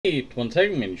Wait 1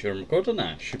 second, mean sure I'm recording.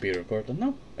 I should be recording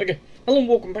now. Okay, hello and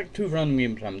welcome back to Random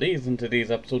Games Ram Days. In today's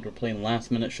episode we're playing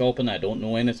Last Minute Shopping. I don't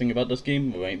know anything about this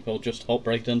game, we might as well just hop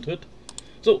right into it.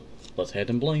 So, let's head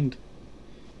in blind.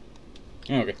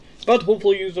 Okay, but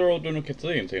hopefully you are all doing okay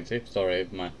today and staying safe. Sorry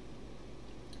if my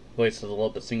voice is a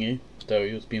little bit singy.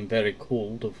 It's been very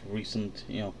cold of recent,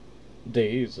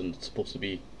 days, and it's supposed to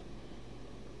be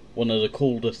one of the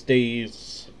coldest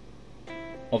days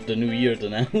of the new year to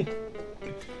now.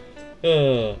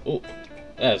 Oh,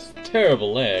 that's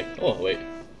terrible lag. Oh, wait.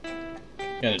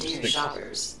 Dear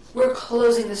shoppers, we're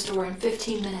closing the store in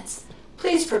 15 minutes.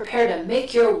 Please prepare to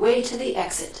make your way to the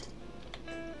exit.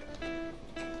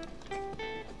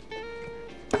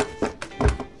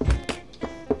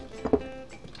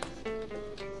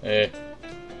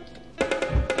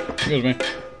 Excuse me.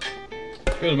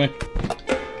 Excuse me.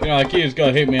 Ikea's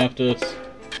gotta hit me after this.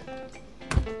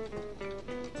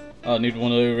 I need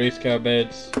one of the race car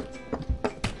beds.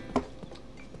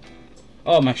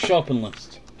 Oh, my shopping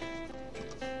list.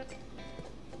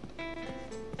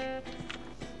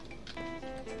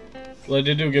 Well,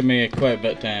 they do give me quite a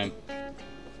bit of time.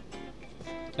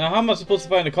 Now, how am I supposed to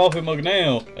find a coffee mug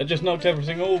now? I just knocked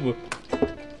everything over.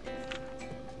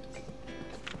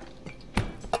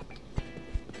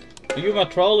 Are you my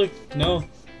trolley? No.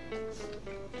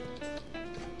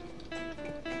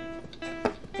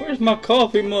 Where's my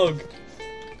coffee mug?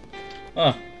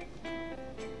 Ah.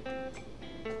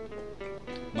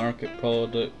 Market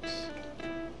products.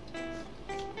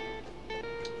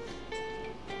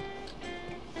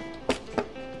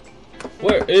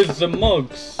 Where is the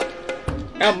mugs?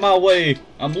 Out my way!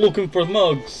 I'm looking for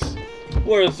mugs.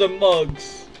 Where's the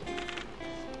mugs?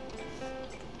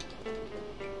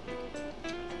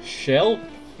 Shelf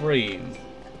frame.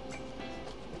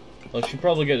 I should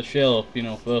probably get the shelf,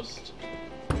 first.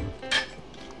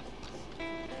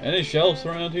 Any shelves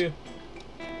around here?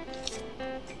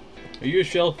 Are you a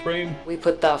shelf frame? We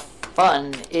put the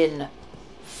fun in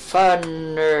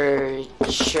furniture.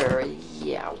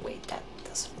 Yeah, wait, that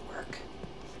doesn't work.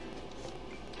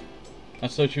 I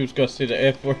thought you was gonna say the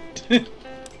F word.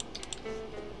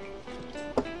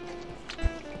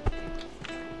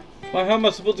 Why, how am I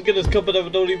supposed to get this cup if I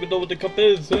don't even know what the cup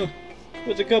is, huh?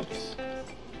 Where's the cups?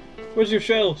 Where's your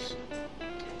shelves?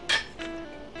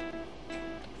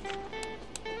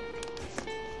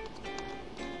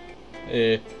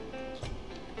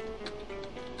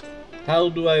 How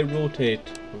do I rotate?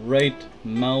 Right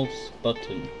mouse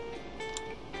button.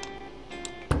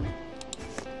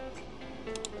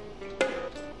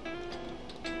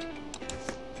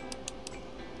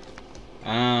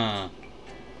 Ah.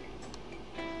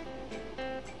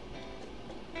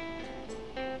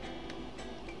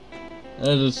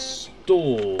 That is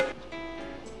store.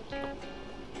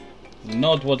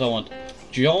 Not what I want.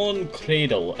 John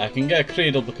Cradle. I can get a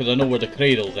cradle because I know where the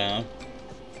cradles are.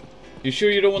 You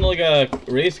sure you don't want like a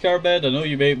race car bed? I know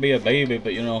you may be a baby,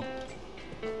 but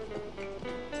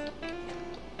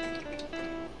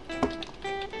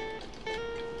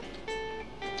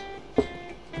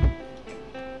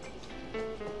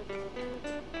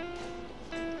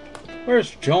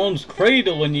Where's John's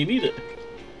cradle when you need it?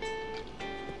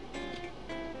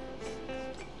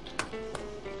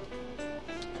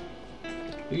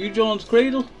 Are you John's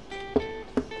cradle?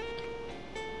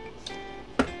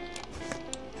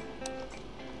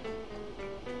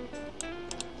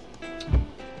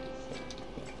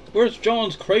 Where's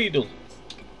John's cradle?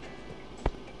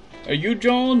 Are you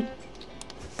John?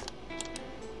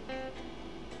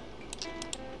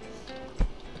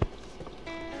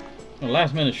 Well,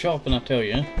 last minute shopping, I tell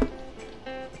you.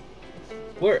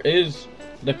 Where is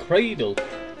the cradle?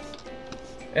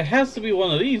 It has to be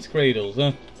one of these cradles,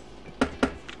 huh?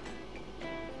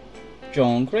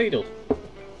 John Cradle.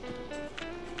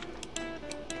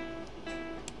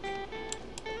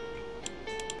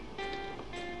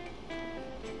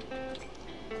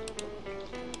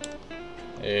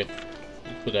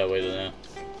 Let's put that way now.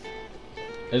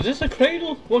 Is this a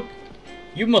cradle? What?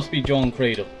 You must be John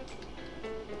Cradle.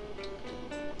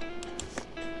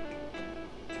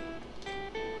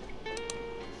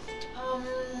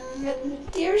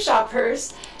 Dear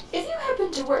shoppers, if you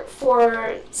happen to work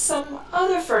for some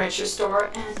other furniture store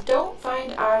and don't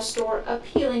find our store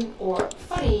appealing or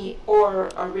funny or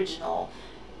original,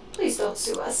 please don't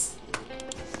sue us.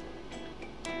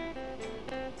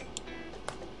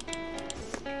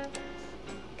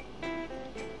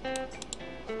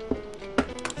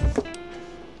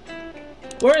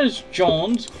 Where is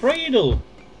John's cradle?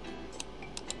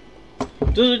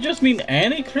 Does it just mean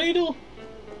any cradle?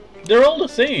 They're all the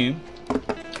same.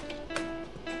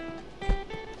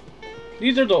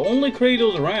 These are the only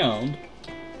cradles around.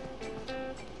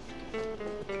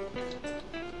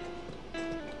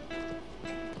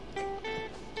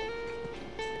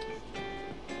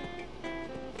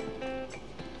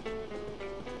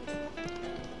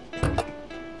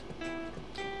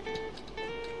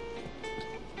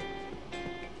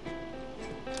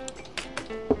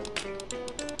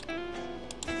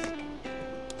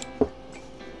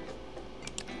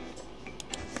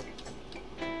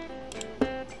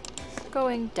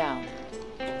 Going down.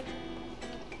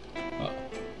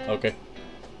 Okay.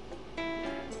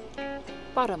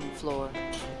 Bottom floor.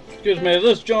 Excuse me, is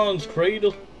this John's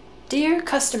Cradle? Dear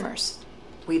customers,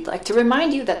 we'd like to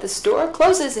remind you that the store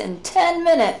closes in 10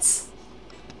 minutes.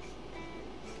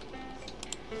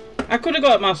 I could have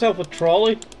got myself a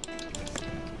trolley.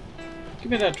 Give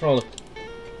me that trolley.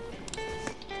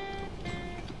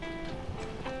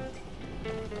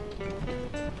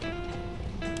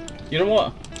 You know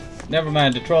what? Never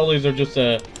mind, the trolleys are just,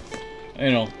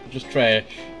 you know, just trash.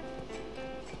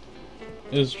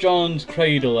 It's John's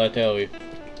Cradle, I tell you.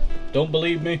 Don't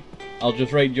believe me? I'll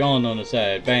just write John on the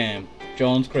side. Bam.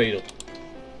 John's Cradle.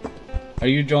 Are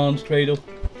you John's Cradle?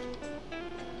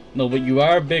 No, but you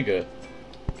are bigger.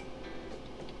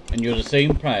 And you're the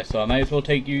same price, so I might as well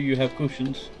take you. You have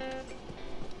cushions.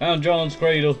 Found John's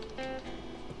Cradle.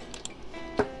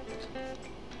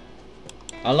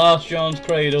 I lost John's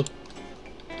Cradle.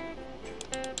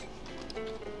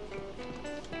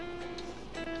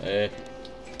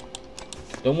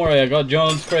 Don't worry, I got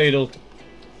John's Cradle.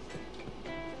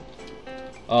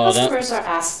 Oh, Customers are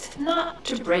asked not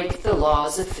to break the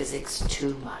laws of physics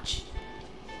too much.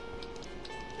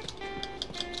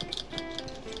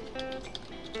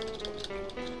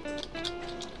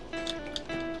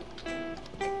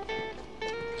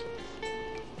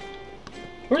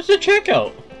 Where's the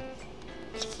checkout?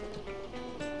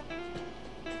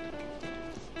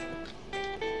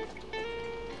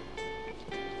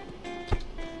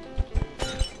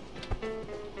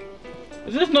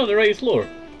 Is this not the right floor?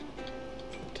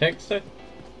 Text it?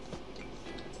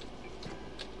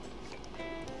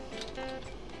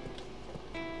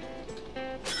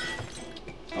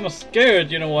 I'm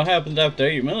scared, you know what happens after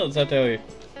 8 minutes, I tell you.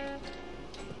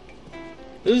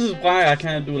 This is why I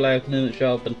can't do last minute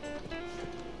shopping.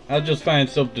 I'll just find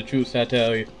substitutes, I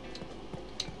tell you.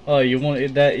 Oh, you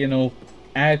wanted that, you know,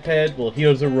 iPad? Well,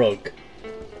 here's a rug.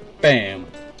 Bam.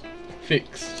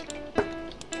 Fixed.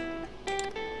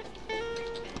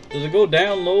 Does it go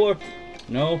down lower?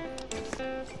 No.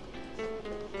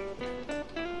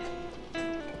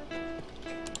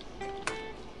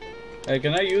 Hey,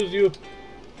 can I use you?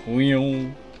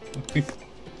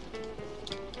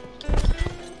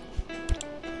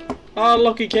 Ah,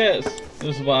 lucky cats.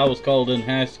 This is what I was called in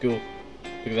high school.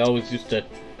 Because I always used to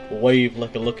wave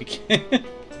like a lucky cat.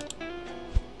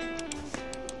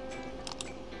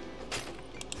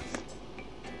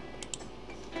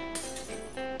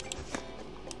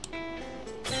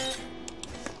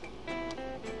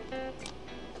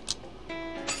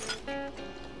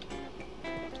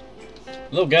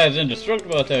 Little guy's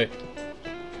indestructible, I tell you.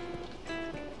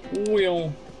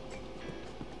 Wheel.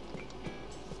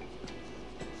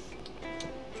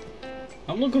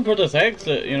 I'm looking for this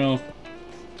exit, you know.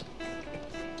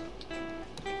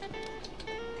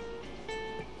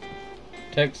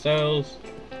 Textiles.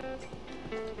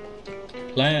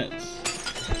 Plants.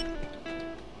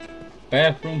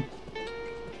 Bathroom.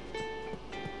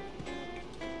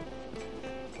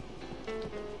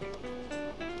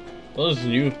 Well, this is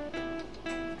new.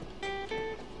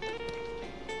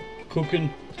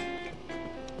 Cooking.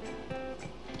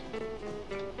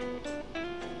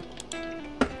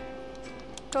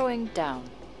 Going down.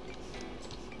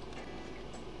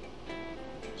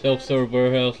 Self-serve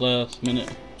warehouse last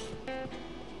minute.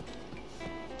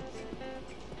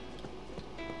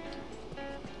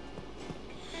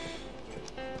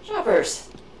 Shoppers,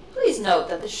 please note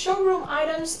that the showroom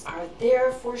items are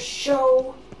there for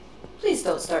show. Please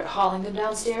don't start hauling them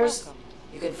downstairs.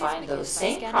 You can find those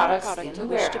same products in the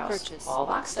warehouse, all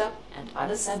boxed up and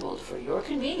unassembled for your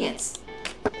convenience.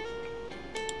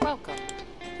 Welcome.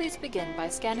 Please begin by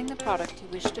scanning the product you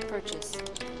wish to purchase.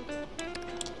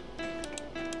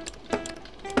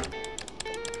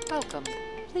 Welcome.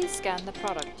 Please scan the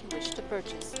product you wish to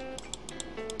purchase.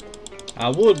 I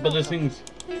would, but this thing's...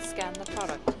 Please scan the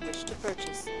product you wish to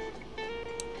purchase.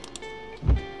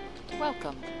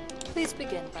 Welcome. Please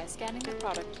begin by scanning the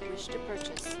product you wish to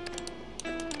purchase.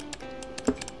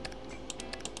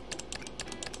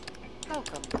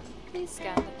 Welcome. Please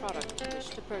scan the product you wish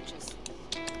to purchase.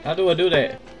 How do I do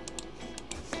that?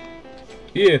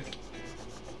 Here.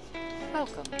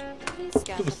 Welcome. Please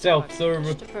scan To the self-server.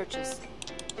 product you wish to purchase.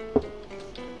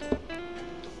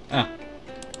 Ah.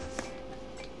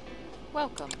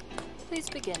 Welcome. Please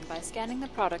begin by scanning the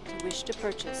product you wish to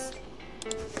purchase.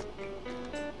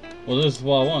 Well, this is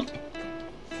what I want.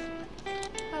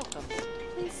 Welcome.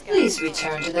 Please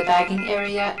return to the bagging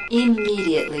area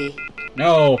immediately.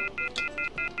 No.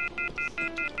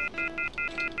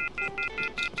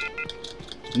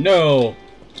 No.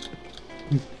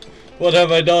 What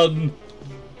have I done?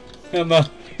 Am I...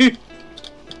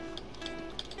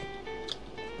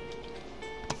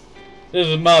 This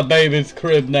is my baby's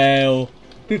crib now.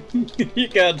 You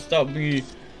can't stop me.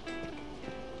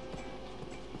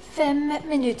 5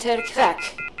 minuter kvar.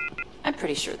 I'm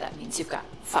pretty sure that means you've got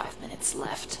 5 minutes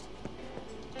left.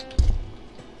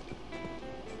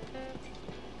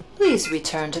 Please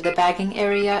return to the bagging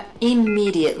area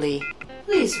immediately.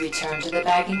 Please return to the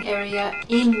bagging area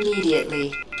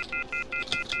immediately.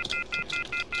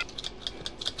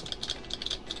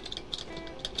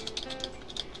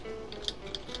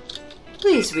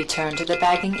 Please return to the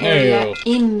bagging area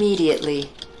immediately.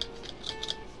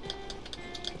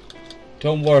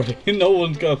 Don't worry, no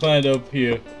one's gonna find up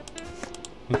here.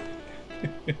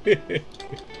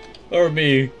 Or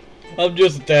me. I'm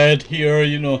just dead here,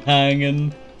 you know,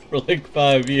 hanging for like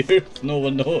 5 years. No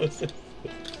one knows.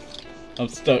 I'm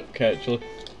stuck, actually.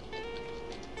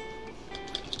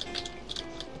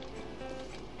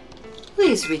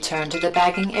 Please return to the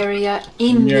bagging area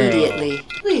immediately. Yeah.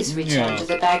 Please return to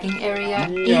the bagging area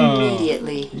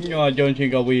immediately. No, I don't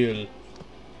think I will.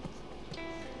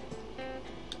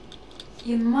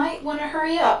 You might want to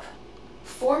hurry up.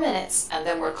 4 minutes and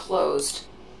then we're closed.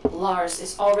 Lars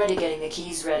is already getting the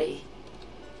keys ready.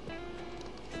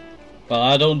 But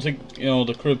I don't think, you know,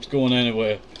 the crib's going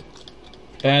anywhere.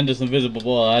 Behind this invisible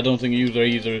wall, I don't think yous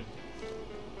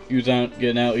aren't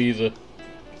getting out either.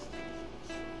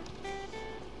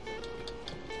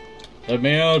 Let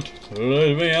me out!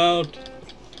 Let me out!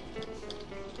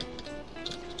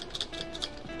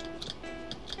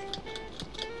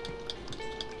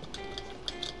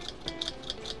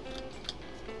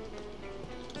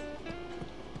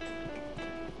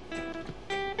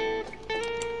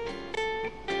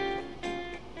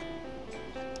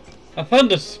 I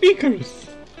found the speakers!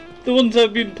 The ones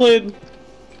I've been playing.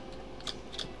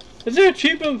 Is there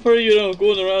achievement for, you know,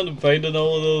 going around and finding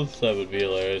all of those? That would be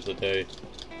hilarious, I tell you.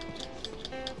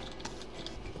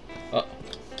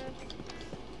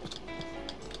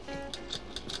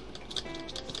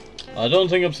 I don't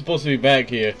think I'm supposed to be back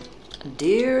here.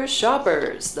 Dear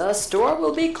shoppers, the store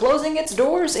will be closing its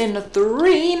doors in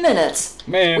 3 minutes.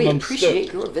 Ma'am, we I'm appreciate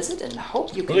stuck. your visit and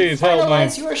hope you can Please help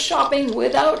finalize me. your shopping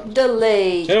without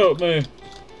delay. Help me.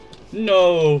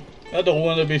 No, I don't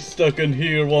want to be stuck in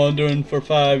here wandering for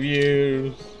 5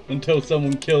 years until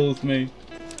someone kills me.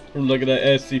 From like that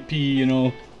SCP, you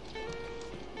know,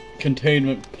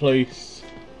 containment place.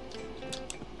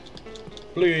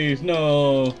 Please,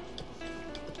 no.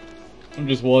 I'm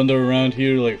just wandering around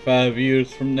here like 5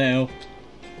 years from now.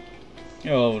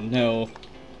 Oh no.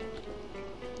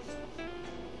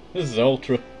 This is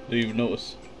ultra, do you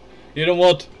notice? You know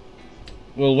what?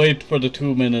 We'll wait for the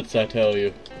 2 minutes, I tell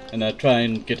you. And I'll try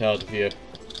and get out of here.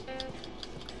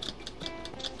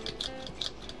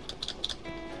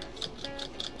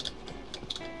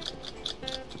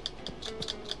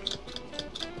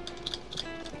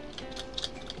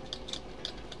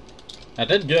 I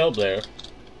did get up there.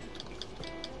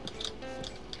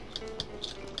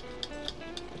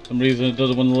 For some reason it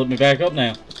doesn't want to let me back up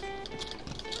now.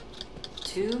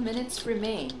 2 minutes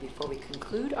remain before we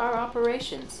conclude our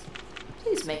operations.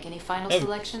 Please make any final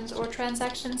selections or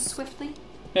transactions swiftly.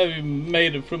 Have you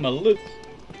made it through my list?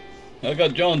 I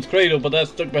got John's cradle, but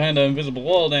that's stuck behind an invisible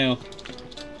wall now.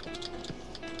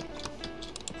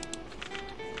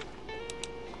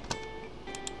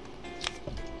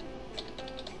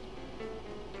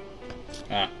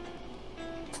 Ah.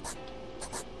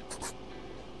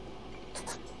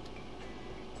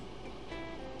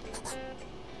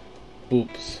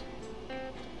 Oops.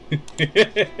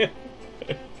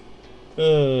 You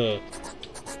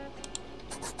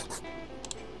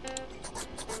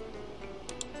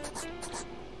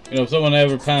know, if someone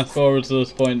ever passed forward to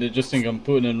this point, they just think I'm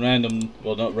putting in random,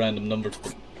 well, not random numbers,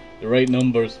 but the right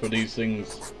numbers for these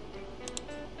things.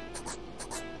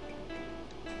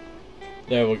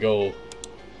 There we go.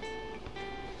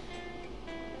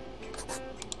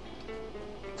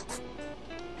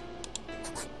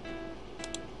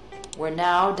 We're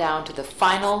now down to the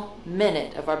final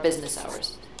minute of our business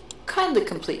hours. Kindly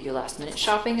complete your last minute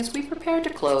shopping as we prepare to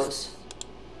close.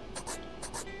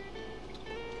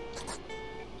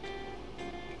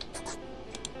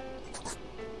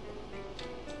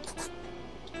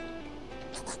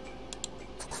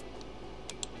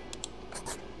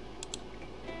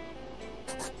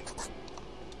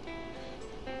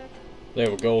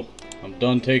 There we go. I'm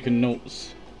done taking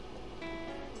notes.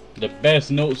 The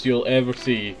best notes you'll ever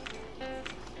see.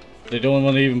 They don't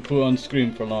want to even put on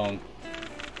screen for long.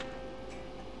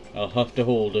 I'll have to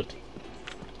hold it.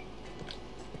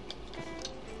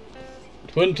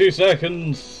 20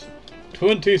 seconds!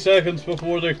 20 seconds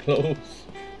before they close.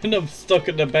 And I'm stuck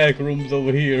in the back rooms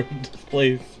over here in this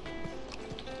place.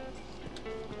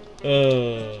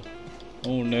 Oh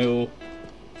no.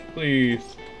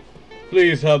 Please.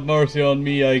 Please have mercy on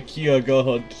me, Ikea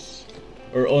gods.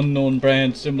 Or unknown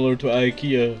brand similar to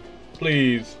Ikea.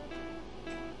 Please.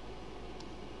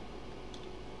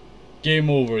 Game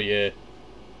over, yeah.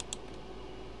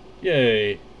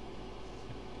 Yay.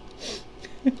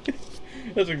 I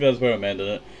think that's where I'm ending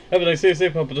it. Have a nice day,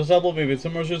 safe up at the saddle, maybe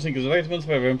some more shooting because vitamins,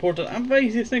 very important. And bye,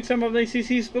 see you next time, have a nice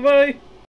CCs, bye bye!